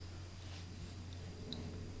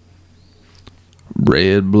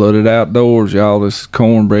Red-blooded outdoors, y'all. This is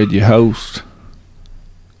Cornbread, your host,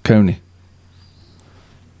 Coney.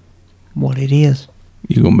 What it is.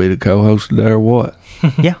 You gonna be the co-host today or what?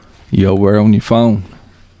 Yeah. You over there on your phone?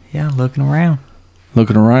 Yeah, looking around.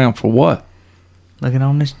 Looking around for what? Looking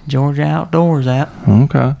on this Georgia Outdoors app.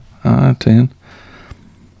 Okay. All right, then.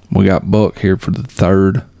 We got Buck here for the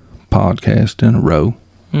third podcast in a row.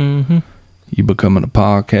 Mm-hmm. You becoming a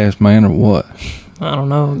podcast man or what? I don't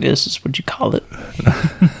know. I guess that's what you call it.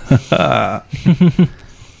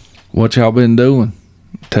 What y'all been doing?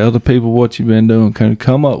 Tell the people what you've been doing. Can you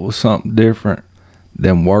come up with something different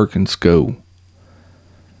than work and school?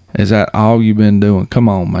 Is that all you've been doing? Come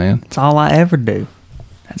on, man. That's all I ever do.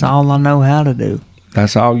 That's all I know how to do.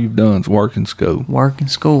 That's all you've done is work and school. Work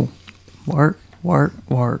and school. Work.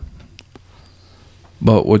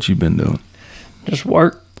 But what you been doing? Just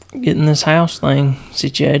work, getting this house thing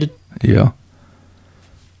situated. Yeah.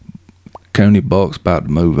 Coney Buck's about to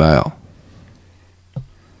move out.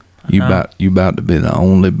 You about to be the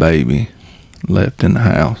only baby left in the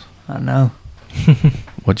house. I know.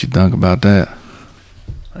 What you think about that?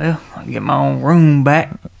 Well, I get my own room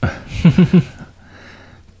back.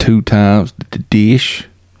 2 times the dish.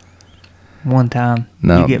 One time.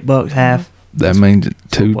 No. You get Buck's half. That means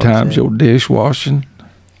 2 Buck times said. your dishwashing.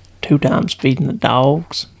 2 times feeding the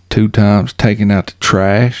dogs. 2 times taking out the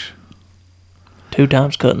trash. 2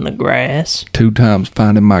 times cutting the grass. 2 times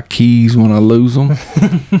finding my keys when I lose them.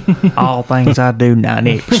 All things I do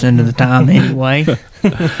 98% of the time anyway.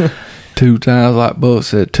 2 times, like Buck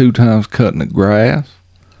said, 2 times cutting the grass.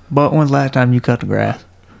 Buck, when's the last time you cut the grass?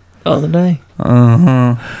 The other day.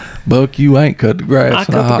 Uh-huh. Buck, you ain't cut the grass. I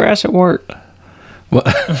cut the grass at work. What?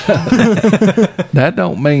 That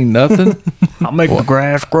don't mean nothing. I'll make the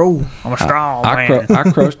grass grow. I'm a strong man.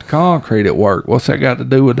 I crushed the concrete at work. What's that got to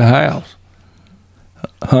do with the house?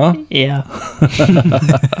 Huh? Yeah.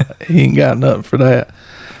 He ain't got nothing for that.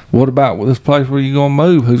 What about with this place where you gonna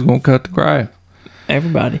move? Who's gonna cut the grass?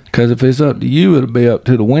 Everybody. Because if it's up to you, it'll be up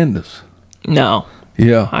to the windows. No.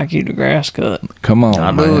 Yeah. I keep the grass cut. Come on,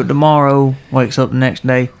 I'll man. do it tomorrow. Wakes up the next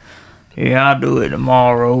day. Yeah, I'll do it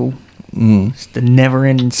tomorrow. It's the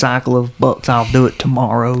never-ending cycle of Bucks. I'll do it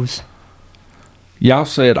tomorrows. Y'all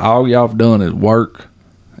said all y'all have done is work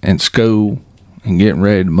and school and getting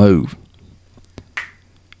ready to move.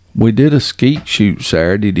 We did a skeet shoot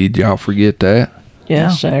Saturday. Did y'all forget that? Yeah, Yeah.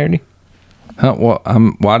 Saturday. Huh,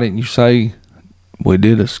 why didn't you say we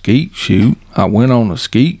did a skeet shoot? I went on a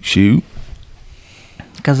skeet shoot.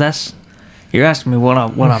 Because you're asking me what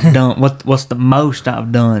I've done. What's the most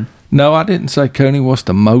I've done? No, I didn't say, Coney, what's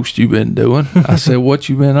the most you been doing? I said, what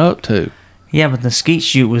you been up to? Yeah, but the skeet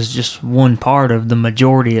shoot was just one part of the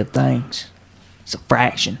majority of things. It's a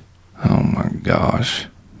fraction. Oh, my gosh.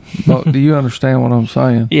 But do you understand what I'm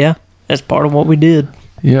saying? Yeah. That's part of what we did.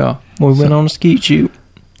 Yeah. We went on a skeet shoot.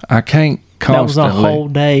 I can't constantly. That was a whole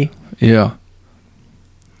day. Yeah.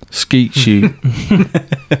 Skeet shoot.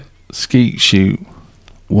 Skeet shoot.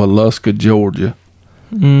 Woluska, Georgia.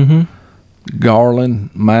 Mm-hmm. Garland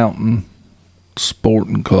Mountain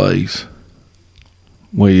Sporting Clays.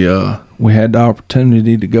 We had the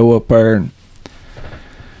opportunity to go up there and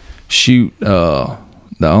shoot. The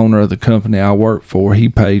owner of the company I work for, he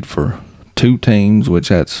paid for 2 teams, which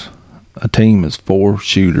that's a team is 4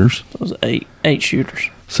 shooters. Those 8 shooters.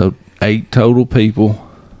 So 8 total people,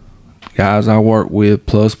 guys I work with,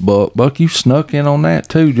 plus Buck. Buck, you snuck in on that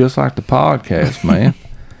too, just like the podcast, man.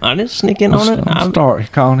 I didn't sneak in on it. I'm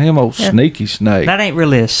start calling him old sneaky snake. That ain't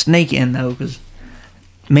really a sneak in though, because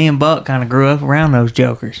me and Buck kind of grew up around those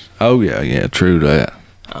jokers. Oh yeah, true that.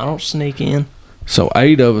 I don't sneak in. So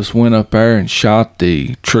 8 of us went up there and shot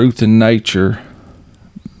the Truth in Nature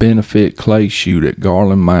benefit clay shoot at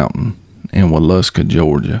Garland Mountain in Woluska,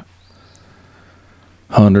 Georgia.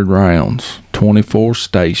 100 rounds, 24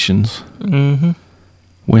 stations. Mm-hmm.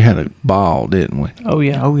 We had a ball, didn't we? Oh,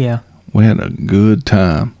 yeah. Oh yeah. We had a good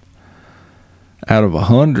time. Out of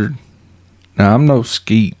 100, now I'm no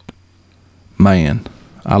skeet man.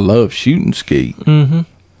 I love shooting skeet, Mm-hmm.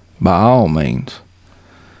 by all means.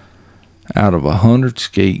 Out of 100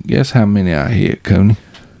 skeet, guess how many I hit, Coney?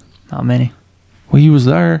 Not many. Well, you was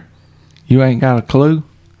there. You ain't got a clue?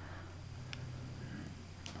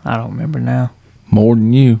 I don't remember now. More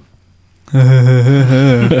than you.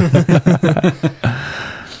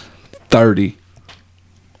 30.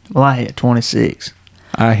 Well, I hit 26.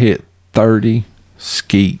 I hit 30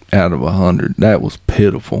 skeet out of 100. That was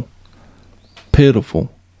pitiful. Pitiful.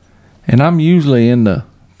 And I'm usually in the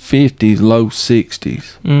 50s, low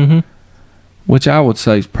 60s. Mm-hmm. Which I would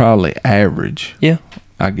say is probably average. Yeah.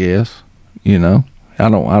 I guess. You know? I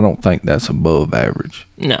don't think that's above average.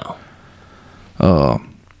 No.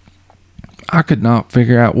 I could not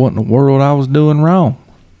figure out what in the world I was doing wrong.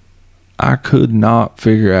 I could not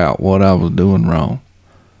figure out what I was doing wrong.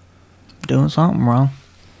 Doing something wrong.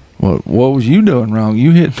 What was you doing wrong?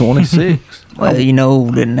 You hit 26. Well,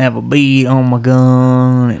 didn't have a bead on my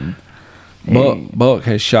gun, and Buck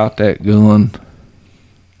has shot that gun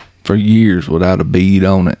for years without a bead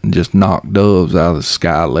on it and just knocked doves out of the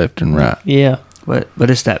sky left and right. Yeah. but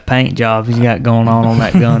it's that paint job he's got going on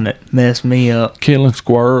that gun that messed me up. Killing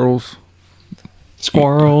squirrels.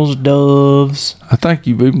 Squirrels, doves, I think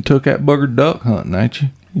you've even took that bugger duck hunting, ain't you?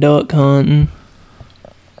 duck hunting.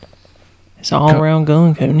 It's all around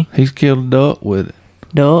gun, Coney. He's killed a duck with it.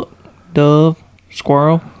 Duck, dove,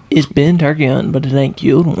 squirrel. It's been turkey hunting, but it ain't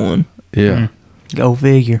killed one. Yeah. Go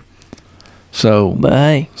figure. So, But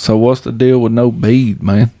hey, so what's the deal with no bead,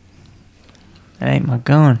 man? That ain't my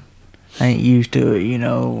gun. I ain't used to it,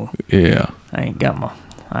 Yeah. I ain't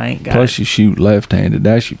got Plus, you shoot left-handed.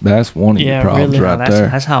 That's one of your Yeah, problems really. right there.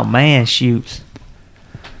 That's how a man shoots.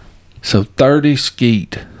 So 30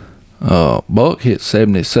 skeet. Buck hit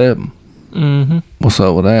 77. mm-hmm. What's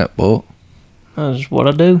up with that, Buck? That's what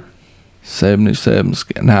I do. 77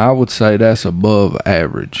 skeet. Now, I would say that's above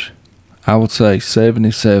average. I would say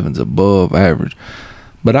 77's above average.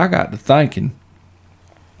 But I got to thinking,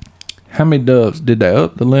 how many doves? Did they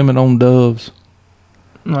up the limit on doves?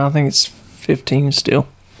 No, I think it's 15 still.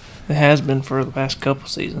 It has been for the past couple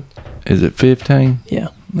seasons. Is it 15? Yeah.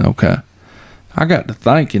 Okay. I got to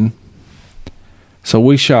thinking. So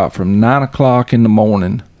we shot from 9 o'clock in the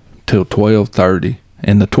morning till 12:30.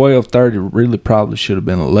 And the 12:30 really probably should have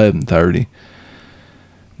been 11:30.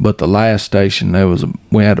 But the last station,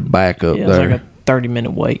 we had a backup Yeah, it was there. like a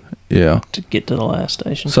 30-minute wait Yeah. to get to the last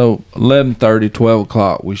station. So 11:30, 12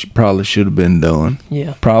 o'clock, we probably should have been done.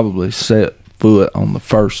 Yeah. Probably set foot on the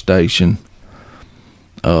first station.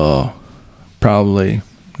 Probably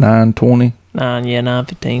 9:20.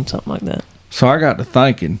 9:15, something like that. So I got to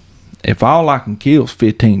thinking, if all I can kill is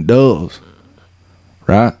 15 doves,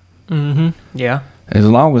 right? Mm-hmm. Yeah. As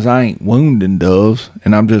long as I ain't wounding doves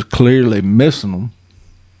and I'm just clearly missing them,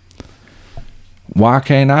 why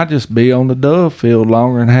can't I just be on the dove field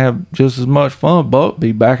longer and have just as much fun? Buck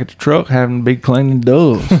be back at the truck having to be cleaning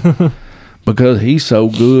doves because he's so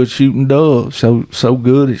good shooting doves, so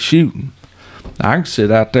good at shooting. I can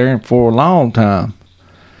sit out there for a long time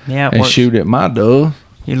Yeah, it and works. shoot at my dove.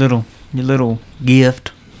 Your little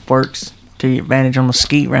gift works to your advantage on the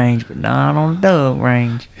skeet range, but not on the dove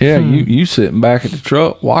range. Yeah, you sitting back at the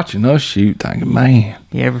truck watching us shoot, thinking, man.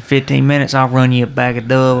 Yeah, every 15 minutes I'll run you a bag of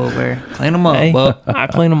dove over there. Clean them up, Hey, Buck. I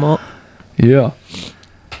clean them up. Yeah.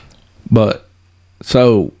 But,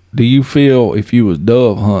 so, do you feel if you was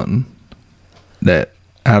dove hunting that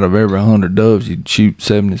out of every 100 doves, you'd shoot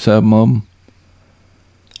 77 of them?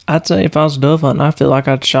 I'd say if I was dove hunting, I feel like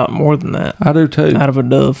I'd shot more than that I do too. out of a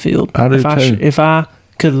dove field. I do too. If I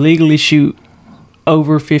could legally shoot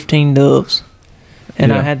over 15 doves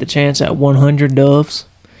and Yeah. I had the chance at 100 doves,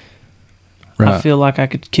 Right. I feel like I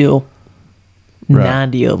could kill Right.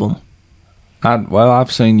 90 of them.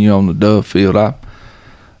 I've seen you on the dove field.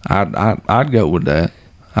 I'd go with that.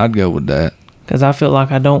 I'd go with that. Because I feel like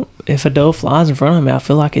if a dove flies in front of me, I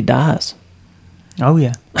feel like it dies. Oh,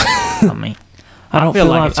 yeah. I mean, I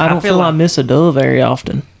don't feel I miss a dove very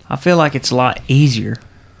often. I feel like it's a lot easier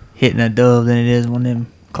hitting a dove than it is one of them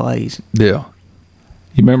clays. Yeah.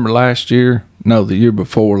 You remember last year? No, the year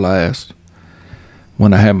before last,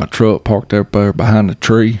 when I had my truck parked up there behind the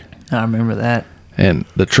tree, I remember that. and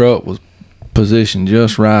the truck was positioned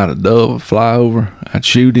just right. A dove would fly over. I'd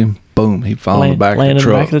shoot him. Boom, he'd fall in the back of Land the in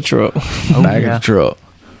the back truck. of the truck. Oh, Back yeah. of the truck.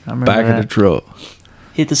 I remember Back that. of the truck.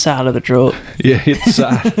 Hit the side of the truck. Yeah, hit the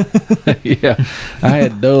side. Yeah. I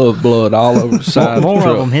had dove blood all over the side More of the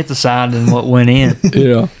of truck. them hit the side than what went in.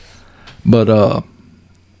 Yeah. But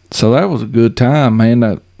so that was a good time, man.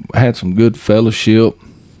 I had some good fellowship.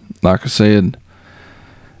 Like I said,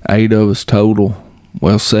 8 of us total.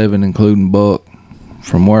 Well, 7 including Buck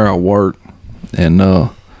from where I work. And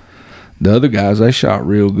the other guys, they shot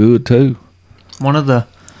real good too. One of the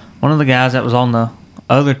guys that was on the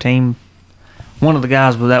other team, one of the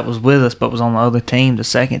guys that was with us but was on the other team, the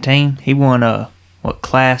second team, he won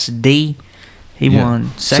Class D. He Yeah.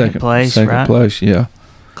 won second place, Second right? place, yeah.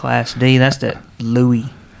 Class D. That's that Louis.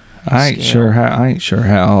 I ain't scale. sure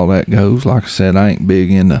how all that goes. Like I said, I ain't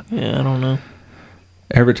big into. Yeah, I don't know.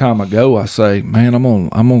 Every time I go, I say, man, I'm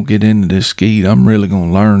gonna get into this skeet. I'm really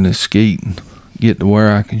gonna learn this skeet and get to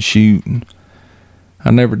where I can shoot. And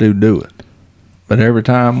I never do it. But every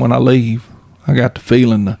time when I leave, I got the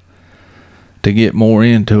feeling to get more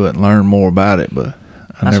into it and learn more about it. But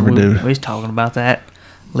I That's never what do. We was talking about that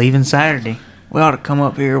leaving Saturday. we ought to come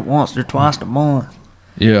up here once or twice a month.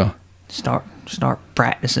 Yeah, Start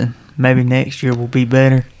practicing. Maybe next year will be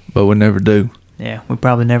better. but we never do. Yeah, we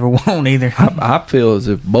probably never won't either. I feel as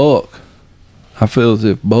if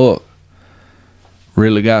Buck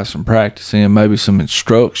really got some practice in, maybe some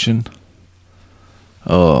instruction.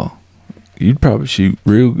 You'd probably shoot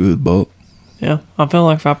real good, Buck. Yeah, I feel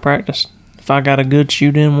like if I got a good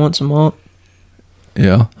shoot in once a month,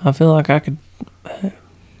 Yeah. I feel like I could.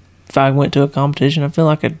 If I went to a competition, I feel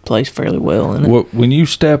like I'd place fairly well in it. Well, when you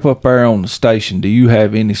step up there on the station, do you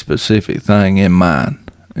have any specific thing in mind?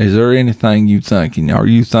 Is there anything you thinking? Are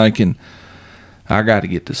you thinking, I got to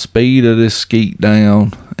get the speed of this skeet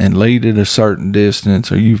down and lead it a certain distance?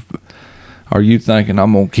 Are you thinking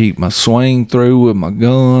I'm gonna keep my swing through with my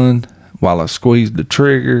gun while I squeeze the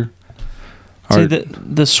trigger? See,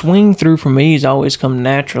 the swing through for me has always come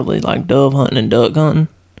naturally, like dove hunting and duck hunting.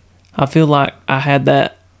 I feel like I had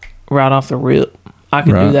that right off the rip. I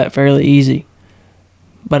could Right. do that fairly easy.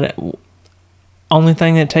 But only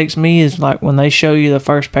thing that takes me is like when they show you the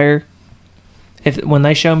first pair. When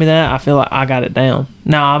they show me that, I feel like I got it down.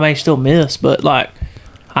 Now I may still miss, but like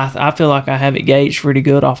I feel like I have it gauged pretty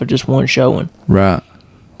good off of just one showing. Right.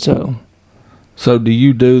 So So do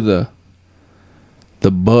you do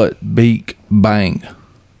the butt beak bang?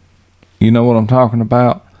 You know what I'm talking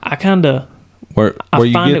about? I kind of Where I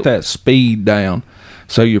you find get it- that speed down.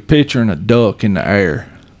 So you're picturing a duck in the air,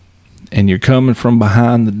 and you're coming from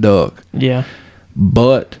behind the duck. yeah.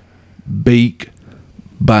 Butt, beak,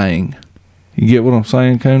 bang. You get what I'm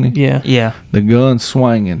saying, Cooney? Yeah. Yeah, The gun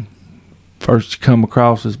swinging. First you come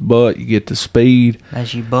across his butt, you get the speed,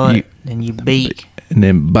 that's you butt, You- then you beak, and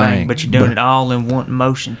then bang. but you're doing it all in one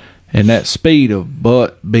motion. And that speed of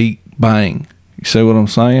butt, beak, bang. You see what I'm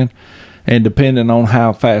saying? And depending on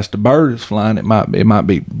how fast the bird is flying, it might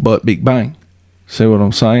be butt, beak, bang. See what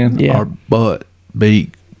I'm saying? Yeah. Or butt,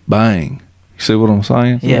 beak, bang. You see what I'm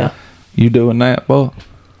saying? Yeah. You doing that, Buck?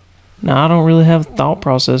 No, I don't really have a thought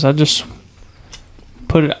process. I just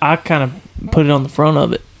I kind of put it on the front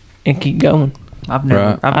of it and keep going. I've never.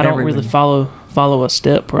 Right. I've I don't never really even- follow a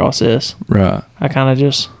step process. Right. I kind of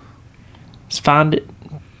just find it,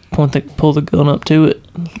 pull the gun up to it.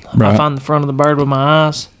 Right. I find the front of the bird with my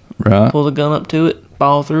eyes, Right. pull the gun up to it,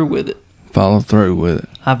 follow through with it. Follow through with it.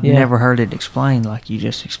 I've Yeah. never heard it explained like you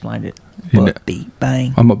just explained it. You Butt, beak,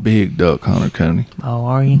 bang. I'm a big duck hunter, Coney. Oh,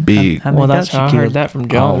 are you? Big. How many Well, that's ducks you how I killed? heard that from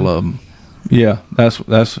John. All of them. Yeah, that's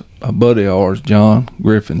a buddy of ours, John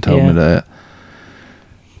Griffin, told me Yeah. that.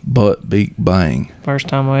 Butt, beak, bang. First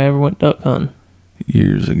time I ever went duck hunting.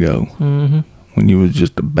 Years ago, when you was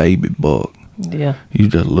just a baby buck. Yeah. You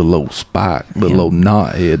just a little old spike, little Yeah. old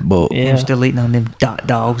knothead buck. Yeah. I'm still eating on them dot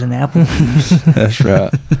dogs and apple juice. That's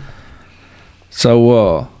right.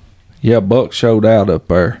 So, yeah, Buck showed out up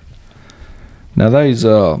there. Now,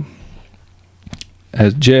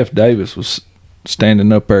 as Jeff Davis was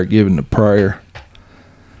standing up there giving the prayer,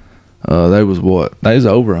 there was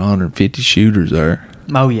over 150 shooters there.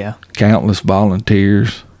 Oh yeah, Countless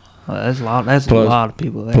volunteers, well, that's a lot. That's Plus- a lot of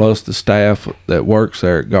people there. plus the staff that works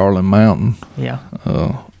there at Garland Mountain. Yeah,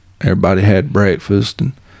 Everybody had breakfast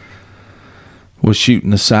and was shooting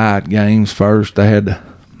the side games first. They had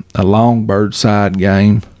a longbird side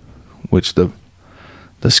game, which the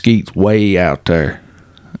skeet's way out there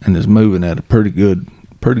and is moving at a pretty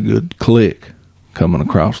good click coming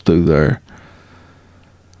across through there.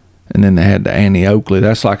 And then they had the Annie Oakley.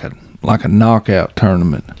 That's like a knockout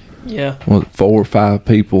tournament. Yeah. Was it 4 or 5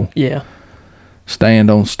 people Yeah.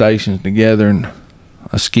 stand on stations together, and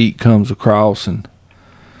a skeet comes across and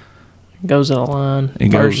Goes in a line. it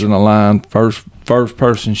goes in a line. First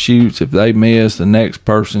person shoots. If they miss, the next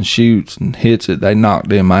person shoots and hits it. They knock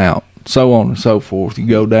them out. So on and so forth. You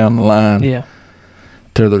go down the line Yeah.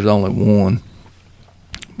 till there's only one.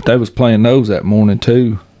 But they was playing those that morning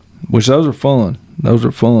too, which those are fun.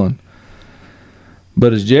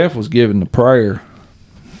 But as Jeff was giving the prayer,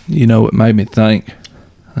 it made me think.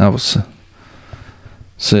 I was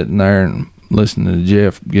sitting there and listening to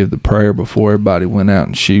Jeff give the prayer before everybody went out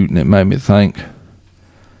and shoot, and it made me think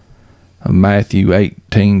of Matthew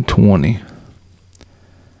 18:20.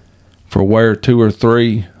 For where 2 or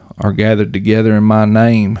 3 are gathered together in my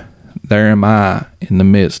name, there am I in the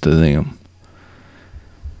midst of them.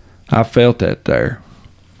 I felt that there.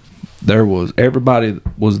 Everybody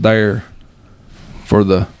was there for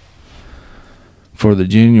the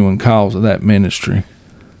genuine cause of that ministry.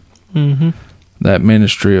 Mm-hmm. That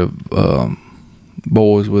ministry of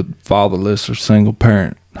boys with fatherless or single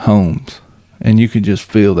parent homes. And you could just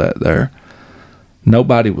feel that there.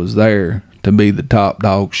 Nobody was there to be the top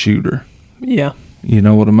dog shooter. Yeah. You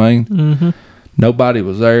know what I mean? Mm-hmm. Nobody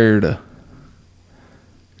was there to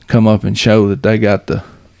come up and show that they got the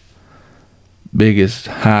biggest,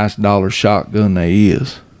 highest dollar shotgun there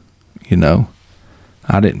is. You know,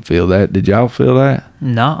 I didn't feel that. Did y'all feel that?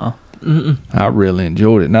 No. I really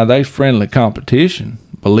enjoyed it. Now, there's friendly competition.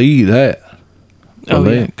 Believe that. Oh,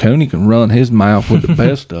 yeah. Cooney can run his mouth with the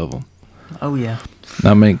best of them. Oh, yeah.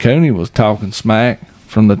 I mean, Cooney was talking smack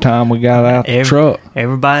from the time we got out the truck.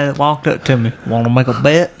 Everybody that walked up to me, want to make a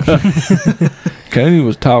bet? Cooney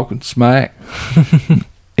was talking smack.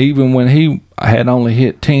 Even when he had only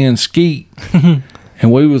hit 10 skeet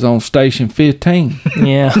and we was on station 15.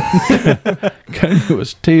 Yeah. Cooney was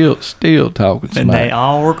still talking smack. And they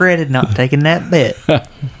all regretted not taking that bet.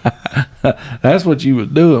 That's what you was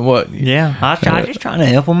doing, wasn't you? Yeah, I was just trying to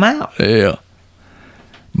help them out. Yeah.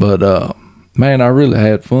 But, man, I really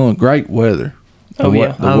had fun. Great weather. The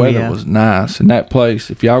weather was nice. And that place,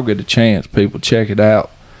 if y'all get a chance, people, check it out.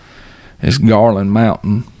 It's Garland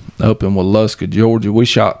Mountain up in Woluska, Georgia. We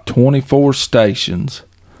shot 24 stations,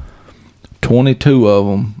 22 of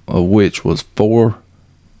them, of which was 4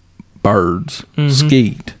 birds,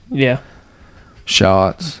 skeet Yeah.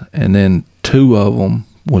 shots, and then 2 of them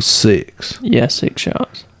was 6. Yeah, 6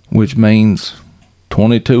 shots. Which means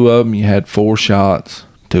 22 of them you had 4 shots,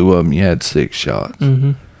 2 of them you had 6 shots.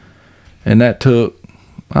 Mm-hmm. And that took,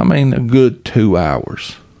 I mean, a good 2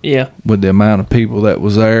 hours Yeah. with the amount of people that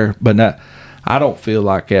was there. But I don't feel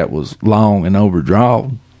like that was long and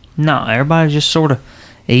overdrawn. No, everybody just sort of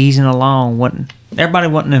easing along. Everybody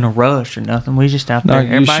wasn't in a rush or nothing. We just out there.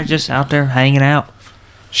 Everybody just out there hanging out.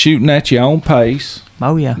 Shooting at your own pace,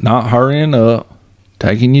 Oh, yeah. not hurrying up,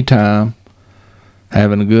 taking your time,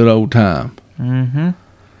 having a good old time. Mm-hmm.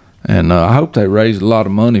 And I hope they raised a lot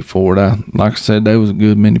of money for it. Like I said, there was a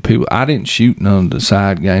good many people. I didn't shoot none of the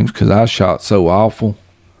side games because I shot so awful.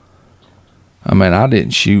 I mean, I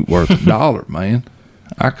didn't shoot worth $1, man.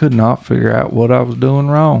 I could not figure out what I was doing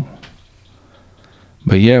wrong.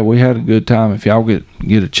 But yeah, we had a good time. If y'all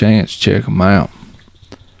get a chance, check them out.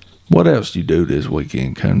 What else you do this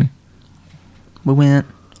weekend, Cooney? We went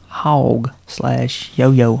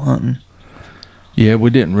hog/yo-yo hunting. Yeah,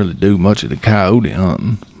 we didn't really do much of the coyote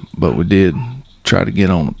hunting, but we did try to get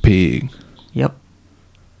on a pig. Yep.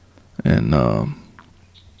 And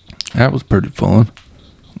that was pretty fun.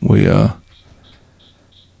 We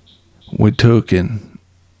took and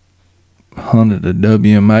hunted a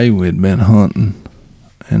WMA we had been hunting.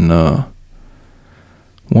 And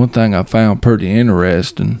one thing I found pretty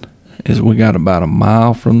interesting is we got about a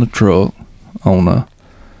mile from the truck on a,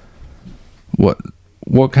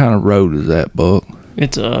 what kind of road is that, Buck?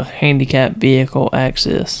 It's a handicapped vehicle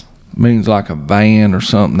access. Means like a van or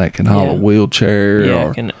something that can haul a wheelchair,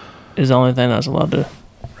 Yeah, or is the only thing that's allowed to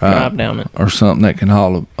drive down it. or something that can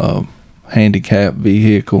haul a handicapped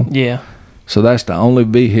vehicle. Yeah. So that's the only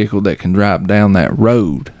vehicle that can drive down that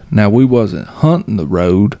road. Now, we wasn't hunting the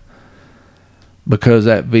road because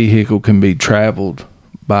that vehicle can be traveled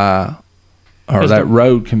by, or that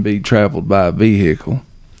road can be traveled by a vehicle.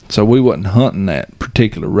 So we wasn't hunting that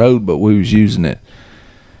particular road, but we was using it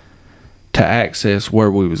to access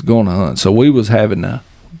where we was going to hunt. So we was having to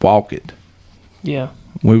walk it. Yeah.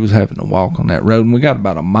 We was having to walk on that road, and we got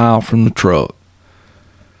about a mile from the truck.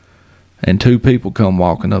 And 2 people come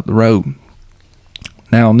walking up the road.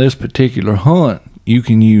 Now, on this particular hunt, you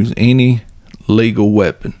can use any legal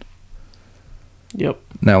weapon. Yep.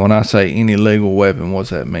 Now, when I say any legal weapon,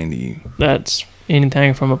 what's that mean to you? That's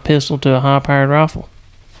anything from a pistol to a high-powered rifle.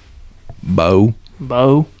 Bow,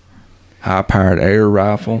 high-powered air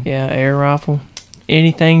rifle. Yeah, air rifle.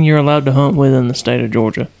 Anything you're allowed to hunt with in the state of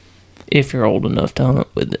Georgia, if you're old enough to hunt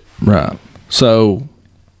with it. Right. So,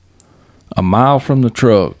 a mile from the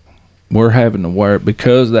truck, we're having to wear,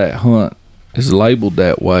 because that hunt is labeled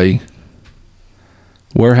that way,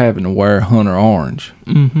 we're having to wear hunter orange.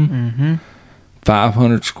 Mm-hmm. Mm-hmm.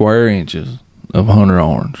 500 square inches of hunter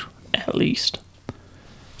orange. At least.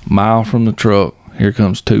 Mile from the truck, here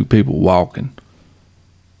comes 2 people walking.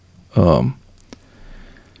 And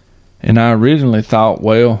I originally thought,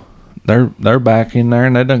 well, they're back in there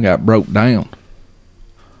and they done got broke down.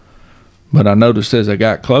 But I noticed as I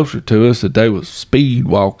got closer to us that they was speed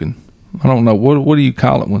walking. I don't know, what do you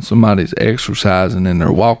call it when somebody's exercising and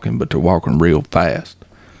they're walking, but they're walking real fast?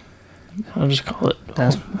 I'll just call it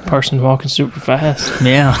a person walking super fast.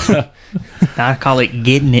 Yeah. I call it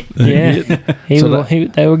getting it. Yeah.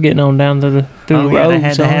 They were getting on down through the road.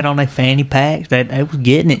 They had on their fanny packs. They was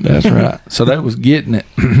getting it. That's right. So they was getting it.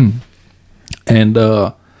 And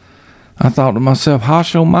I thought to myself,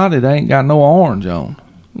 Hosh Almighty, they ain't got no orange on.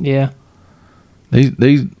 Yeah.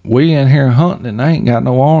 These we in here hunting and they ain't got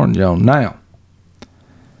no orange on. Now,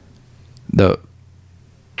 the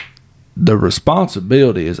the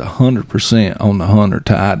responsibility is 100% on the hunter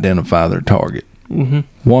to identify their target.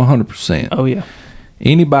 100%. Oh yeah.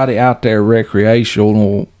 Anybody out there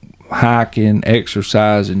recreational, hiking,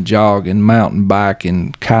 exercising, jogging, mountain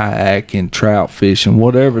biking, kayaking, trout fishing,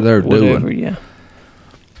 whatever they're doing, Yeah.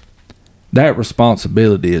 that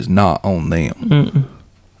responsibility is not on them.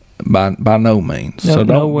 By no means. No, So don't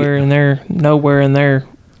nowhere in their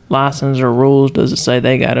license or rules does it say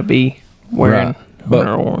they got to be wearing Right. But-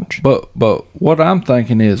 hunter orange. But what I'm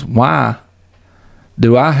thinking is, why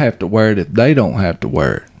do I have to wear it if they don't have to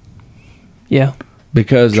wear it? Yeah.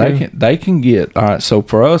 Because True. they can get, all right, so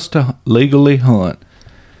for us to legally hunt,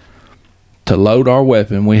 to load our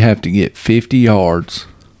weapon, we have to get 50 yards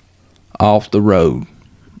off the road,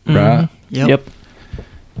 right? Yep.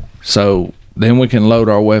 So then we can load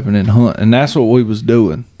our weapon and hunt. And that's what we was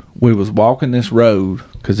doing. We was walking this road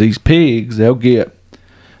because these pigs, they'll get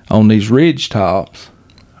on these ridge tops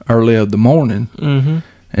early of the morning,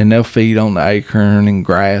 and they'll feed on the acorn and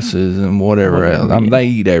grasses and whatever else. I mean, they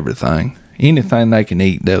eat everything. Anything they can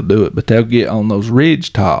eat, they'll do it. But they'll get on those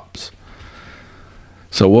ridge tops.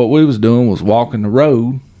 So what we was doing was walking the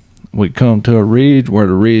road. We'd come to a ridge where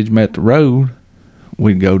the ridge met the road.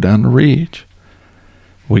 We'd go down the ridge.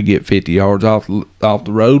 We'd get 50 yards off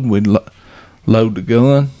the road. We'd load the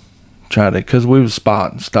gun, try to, because we was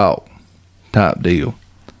spot and stalk type deal.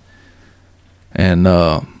 And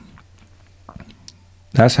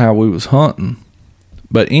that's how we was hunting.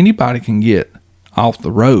 But anybody can get off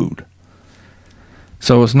the road.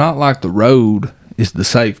 So it's not like the road is the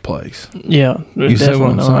safe place. Yeah. You see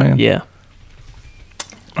what I'm definitely saying? Yeah.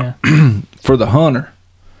 For the hunter,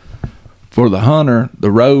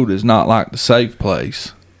 the road is not like the safe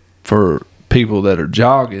place. For people that are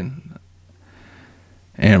jogging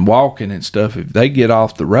and walking and stuff, if they get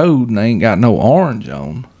off the road and they ain't got no orange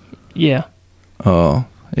on, Yeah.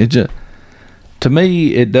 it just, to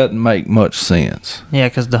me, it doesn't make much sense. Yeah,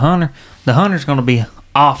 because the hunter's going to be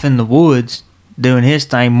off in the woods doing his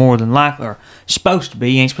thing more than likely, or supposed to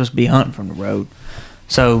be. He ain't supposed to be hunting from the road.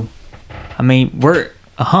 So, I mean,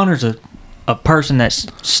 a hunter's a person that's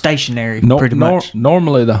stationary pretty much.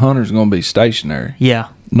 Normally, the hunter's going to be stationary. Yeah.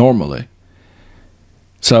 Normally.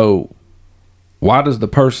 So, why does the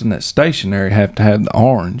person that's stationary have to have the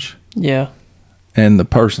orange, Yeah. and the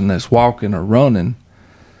person that's walking or running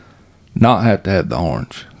not have to have the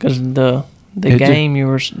orange? Because the It game you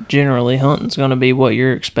were generally hunting is going to be what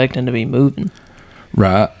you're expecting to be moving.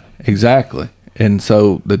 Right, exactly. And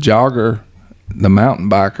so the jogger, the mountain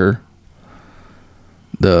biker,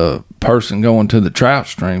 the person going to the trout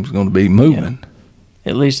stream is going to be moving.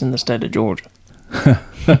 At least in the state of Georgia.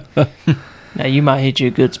 Now, you might hit you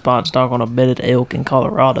a good spot stalk on a bedded elk in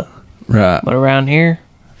Colorado. Right, But around here,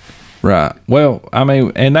 right. Well, I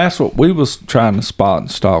mean, and that's what we was trying to spot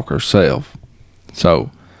and stalk ourselves.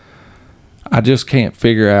 So I just can't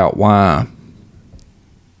figure out why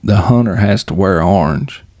the hunter has to wear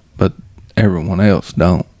orange, but everyone else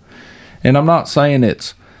don't. And I'm not saying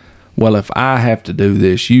it's, well, if I have to do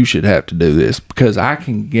this, you should have to do this, because I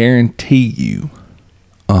can guarantee you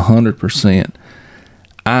 100%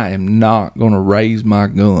 I am not going to raise my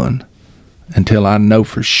gun until I know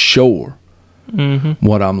for sure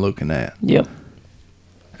what I'm looking at. yep.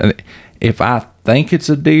 And if I think it's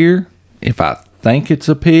a deer, if I think it's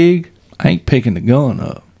a pig, I ain't picking the gun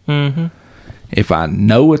up. If I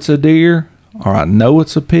know it's a deer, or I know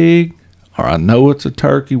it's a pig, or I know it's a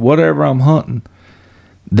turkey, whatever I'm hunting,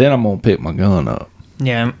 then I'm gonna pick my gun up.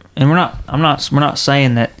 Yeah, and we're not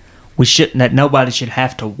saying that that nobody should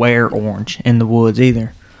have to wear orange in the woods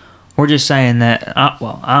either. We're just saying that,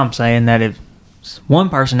 I'm saying that if one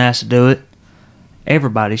person has to do it,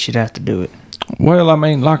 everybody should have to do it. Well, I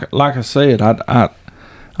mean, like I said, I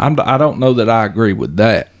don't know that I agree with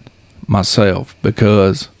that myself,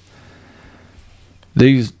 because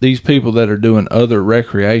these people that are doing other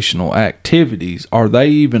recreational activities, are they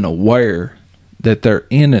even aware that they're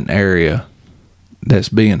in an area that's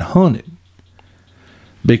being hunted?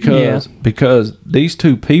 Because these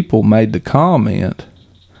two people made the comment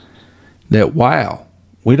that, wow,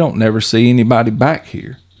 we don't never see anybody back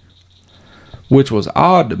here, which was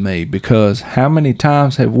odd to me, because how many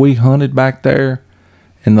times have we hunted back there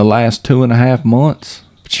in the last 2.5 months?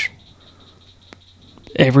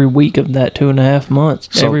 Every week of that 2.5 months.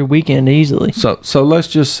 So- every weekend easily. So let's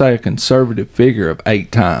just say a conservative figure of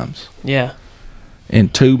 8 times. Yeah. In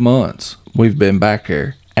 2 months, we've been back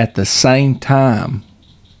there. At the same time,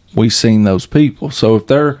 we seen those people. So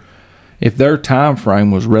if their time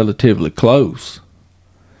frame was relatively close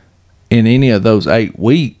in any of those 8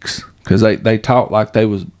 weeks, because they talked like they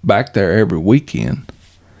was back there every weekend.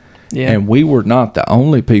 Yeah. And we were not the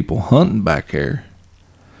only people hunting back there.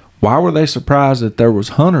 Why were they surprised that there was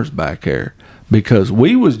hunters back there? Because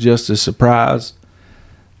we was just as surprised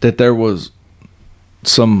that there was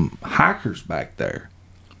some hikers back there.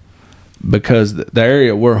 Because the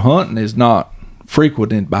area we're hunting is not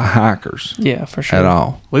frequented by hikers Yeah, for sure. at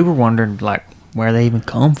all. We were wondering like where they even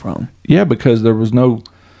come from. Yeah, because there was no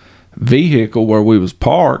vehicle where we was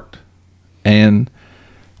parked, and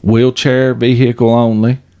wheelchair vehicle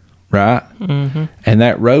only, right? Mm-hmm. And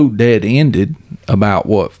that road dead ended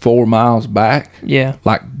about 4 miles back, Yeah.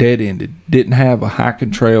 like dead ended. Didn't have a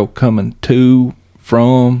hiking trail coming to,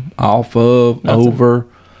 from, off of, Nothing. over.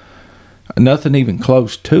 Nothing even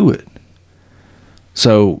close to it.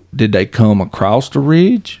 So did they come across the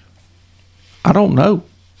ridge? I don't know.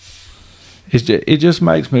 It just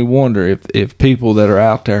makes me wonder if people that are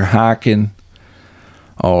out there hiking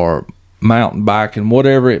or mountain biking,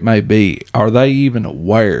 whatever it may be, are they even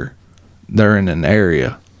aware they're in an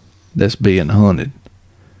area that's being hunted?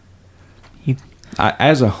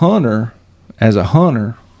 As a hunter,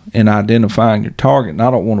 in identifying your target, and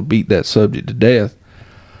I don't want to beat that subject to death,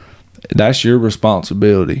 that's your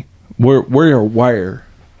responsibility. We're aware.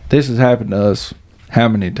 This has happened to us how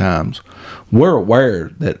many times? We're aware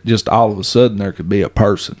that just all of a sudden there could be a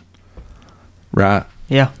person, right?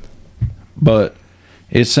 Yeah. But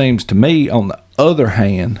it seems to me, on the other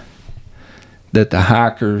hand, that the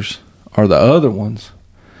hikers or the other ones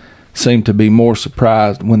seem to be more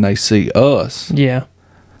surprised when they see us. Yeah.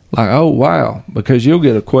 Like, oh, wow. Because you'll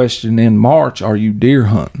get a question in March, are you deer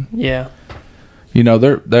hunting? Yeah. You know,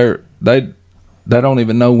 they don't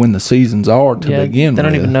even know when the seasons are to begin with. They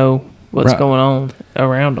don't even know what's Right. going on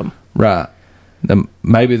around them. Right.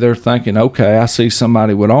 Maybe they're thinking, okay, I see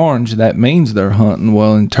somebody with orange, that means they're hunting.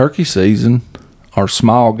 Well, in turkey season or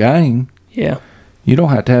small game, Yeah. you don't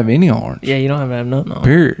have to have any orange. Yeah, you don't have to have nothing on.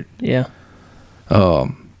 Period. Yeah.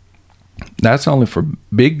 That's only for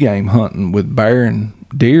big game hunting with bear and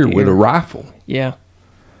deer with a rifle. Yeah.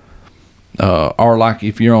 Or like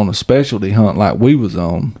if you're on a specialty hunt like we was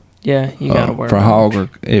on, Yeah, you gotta wear for orange. hog,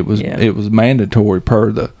 it was Yeah. it was mandatory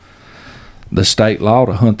per the state law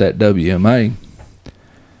to hunt that WMA.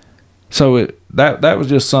 So that was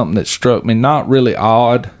just something that struck me, not really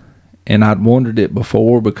odd, and I'd wondered it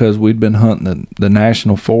before because we'd been hunting the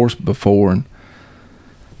national forest before and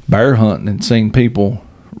bear hunting and seen people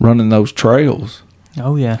running those trails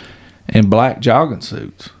Oh yeah. in black jogging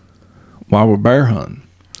suits while we're bear hunting.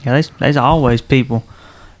 Yeah, there's always people.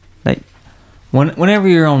 Whenever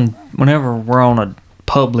we're on a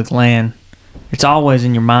public land, it's always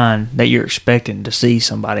in your mind that you're expecting to see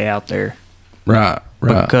somebody out there. Right.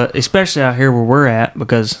 Because, especially out here where we're at,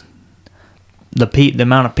 because the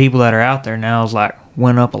amount of people that are out there now is like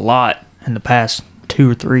went up a lot in the past 2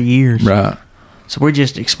 or 3 years. Right. So we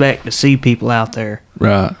just expect to see people out there.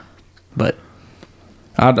 Right. But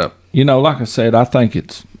like I said, I think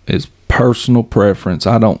it's personal preference.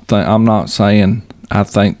 I'm not saying I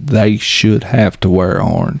think they should have to wear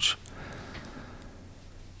orange.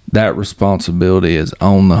 That responsibility is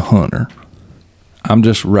on the hunter. I'm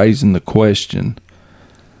just raising the question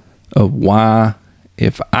of why,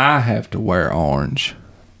 if I have to wear orange,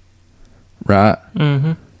 right?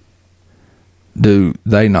 Mm-hmm. Do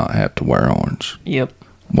they not have to wear orange? Yep.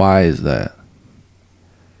 Why is that?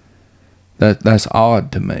 That's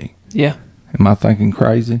odd to me. Yeah. Am I thinking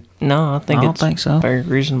crazy? No, I think I don't it's think so. a very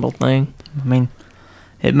reasonable thing. I mean,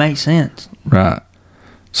 it makes sense. Right.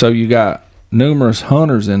 So you got numerous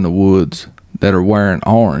hunters in the woods that are wearing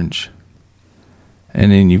orange.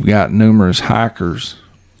 And then you've got numerous hikers,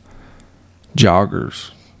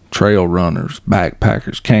 joggers, trail runners,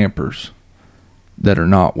 backpackers, campers that are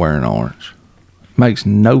not wearing orange. Makes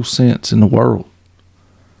no sense in the world.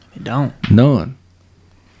 It don't. None.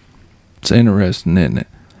 It's interesting, isn't it?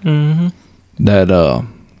 Mm-hmm.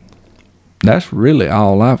 That's really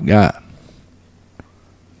all I've got.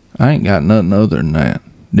 I ain't got nothing other than that.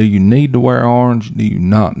 Do you need to wear orange? Do you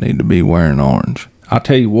not need to be wearing orange? I'll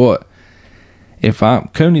tell you what,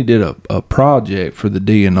 Cooney did a project for the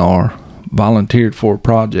DNR, volunteered for a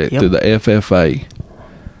project through the FFA,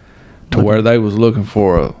 where they was looking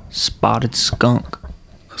for a Spotted skunk.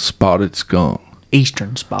 spotted skunk.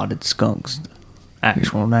 Eastern spotted skunk's the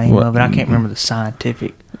actual name of it. I can't remember the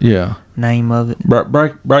scientific Yeah. name of it.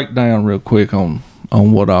 Break down real quick on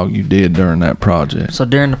what all you did during that project. So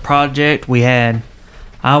during the project,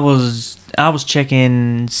 I was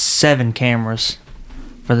checking 7 cameras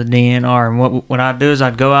for the DNR, and what I'd do is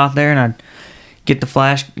I'd go out there and I'd get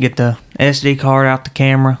the SD card out the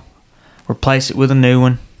camera, replace it with a new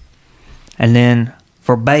one, and then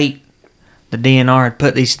for bait, the DNR had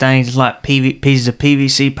put these things like pieces of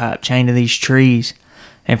PVC pipe chained to these trees.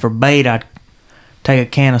 And for bait, I'd take a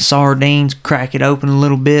can of sardines, crack it open a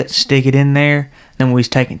little bit, stick it in there. Then we was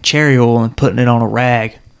taking cherry oil and putting it on a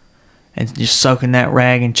rag. And just soaking that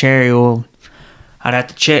rag in cherry oil. I'd have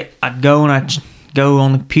to check. I'd go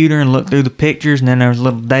on the computer and look through the pictures. And then there was a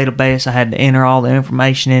little database I had to enter all the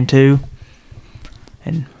information into.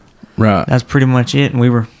 And Right. that's pretty much it. And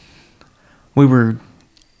we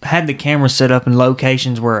had the camera set up in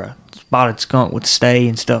locations where a spotted skunk would stay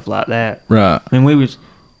and stuff like that. Right. I mean,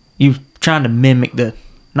 you was trying to mimic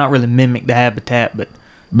not really mimic the habitat, but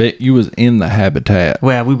you was in the habitat.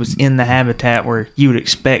 well, we was in the habitat where you would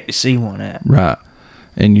expect to see one at. Right.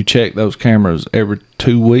 And you check those cameras every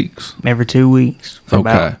 2 weeks? Every 2 weeks for Okay.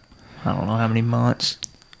 about, I don't know how many months.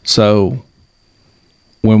 So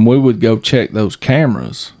when we would go check those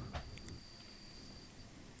cameras,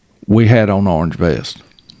 we had on orange vest.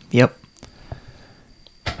 Yep.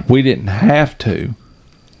 We didn't have to,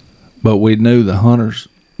 but we knew the hunters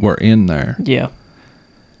were in there. Yeah.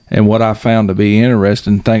 And what I found to be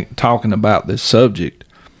interesting, talking about this subject,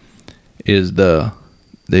 is the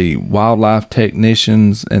wildlife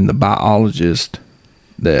technicians and the biologists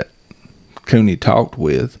that Cooney talked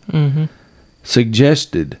with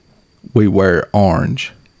suggested we wear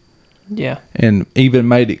orange, Yeah. and even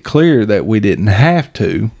made it clear that we didn't have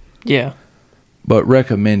to, Yeah. but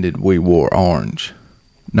recommended we wore orange.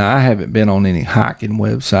 Now, I haven't been on any hiking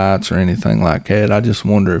websites or anything like that. I just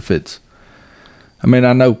wonder if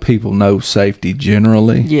I know people know safety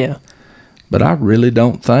generally, Yeah. but I really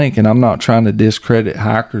don't think, and I'm not trying to discredit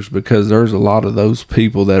hikers, because there's a lot of those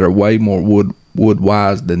people that are way more wood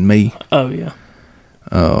wise than me. Oh yeah.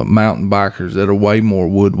 Mountain bikers that are way more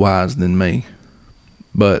wood wise than me.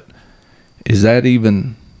 But is that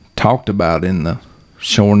even talked about in the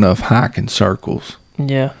sure enough hiking circles,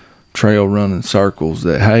 Yeah. trail running circles,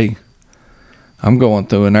 that hey, I'm going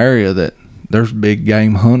through an area that there's big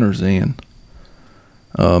game hunters in.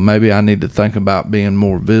 Maybe I need to think about being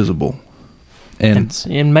more visible. And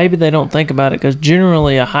And maybe they don't think about it because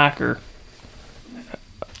generally a hiker,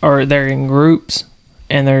 or they're in groups,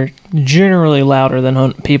 and they're generally louder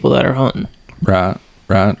than people that are hunting. right,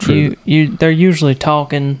 true. They're usually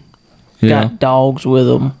talking, Yeah, got dogs with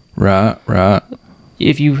them. right.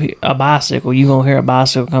 If a bicycle, you gonna hear a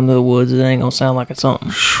bicycle come to the woods. It ain't gonna sound like it's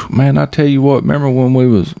something. Man, I tell you what, remember when we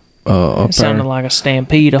was up It sounded there like a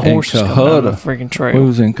stampede of in horses coming down the Cohutta? freaking We trail.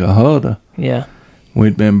 was in Cohutta. Yeah.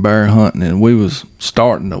 We'd been bear hunting, and we was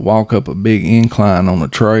starting to walk up a big incline on the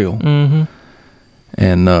trail. Mm-hmm.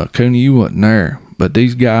 And Cooney, you wasn't there, but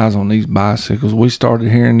these guys on these bicycles, we started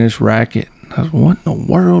hearing this racket. I was, what in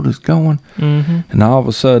the world is going? Mm-hmm. And all of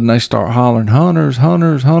a sudden, they start hollering, hunters,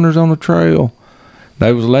 hunters, hunters on the trail.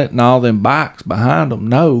 They was letting all them bikes behind them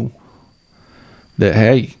know that,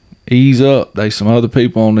 hey, ease up. There's some other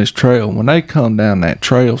people on this trail. When they come down that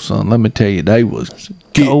trail, son, let me tell you, they was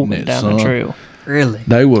getting Going it, down son. the trail. Really?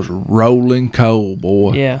 They was rolling coal,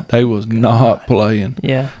 boy. Yeah. They was not playing.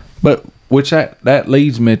 Yeah. But which that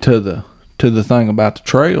leads me to the thing about the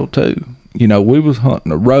trail too. You know, we was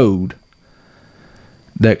hunting a road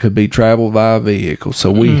that could be traveled by a vehicle,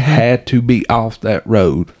 so we had to be off that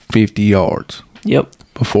road 50 yards Yep.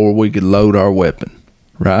 before we could load our weapon.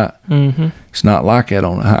 Right? Mm-hmm. It's not like that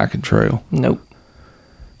on a hiking trail. Nope.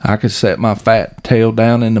 I could set my fat tail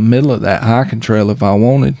down in the middle of that hiking trail if I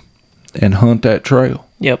wanted and hunt that trail.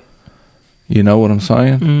 Yep. You know what I'm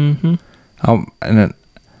saying? Mm-hmm.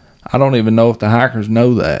 I don't even know if the hikers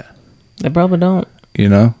know that, They probably don't. you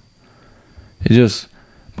know? It just,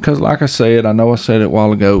 because like I said, I know I said it a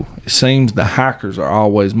while ago, it seems the hikers are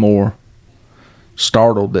always more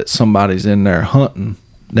startled that somebody's in there hunting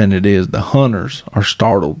than it is the hunters are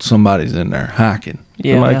startled somebody's in there hiking.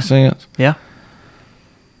 Yeah. That makes sense? Yeah.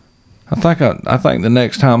 I think the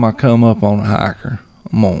next time I come up on a hiker,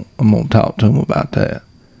 I'm gonna talk to them about that.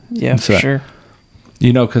 Yeah, for So- sure.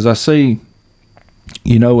 You know, because I see,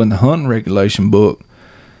 you know, in the hunting regulation book,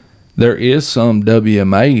 there is some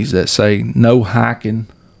WMAs that say no hiking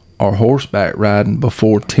or horseback riding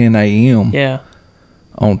before 10 a.m. Yeah.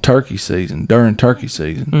 on turkey season, during turkey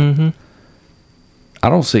season. Mm-hmm. I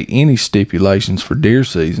don't see any stipulations for deer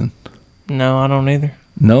season. No, I don't either.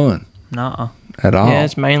 None Nuh-uh. at all. Yeah,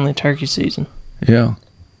 it's mainly turkey season. Yeah.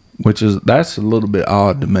 That's a little bit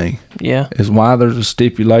odd to me. Yeah. Is why there's a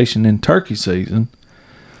stipulation in turkey season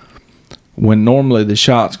when normally the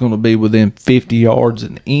shot's going to be within 50 yards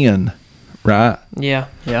and in, right? Yeah.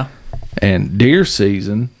 Yeah. And deer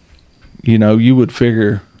season, you know, you would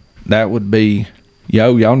figure that would be,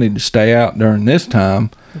 y'all need to stay out during this time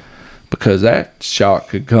because that shot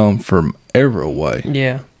could come from every way.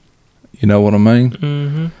 Yeah. You know what I mean?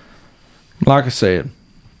 Mm-hmm. Like I said,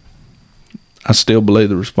 I still believe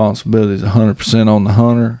the responsibility is 100% on the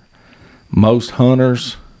hunter. Most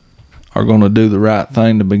hunters are going to do the right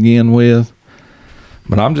thing to begin with.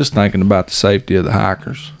 But I'm just thinking about the safety of the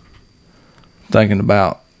hikers. Thinking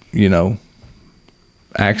about,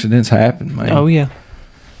 accidents happen, man. Oh yeah.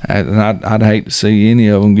 And I'd hate to see any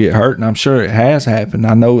of them get hurt, and I'm sure it has happened.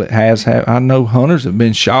 I know it has happened. I know hunters have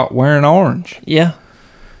been shot wearing orange. Yeah.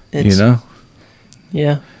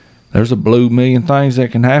 Yeah. There's a blue million things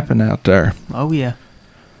that can happen out there. Oh, yeah.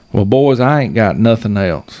 Well, boys, I ain't got nothing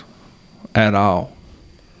else at all.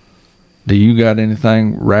 Do you got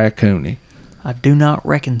anything raccoony? I do not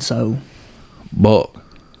reckon so. Buck.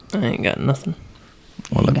 I ain't got nothing.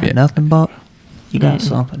 Well, You got nothing, Buck? You got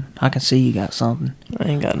something. I can see you got something. I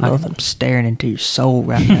ain't got nothing. I'm staring into your soul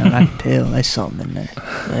right now, and I can tell there's something in there.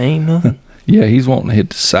 I ain't nothing. Yeah, he's wanting to hit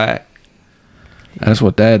the sack. That's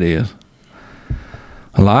what that is.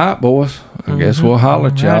 Well, all right, boys. I guess we'll holler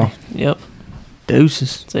at y'all. Yep.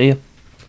 Deuces. See ya.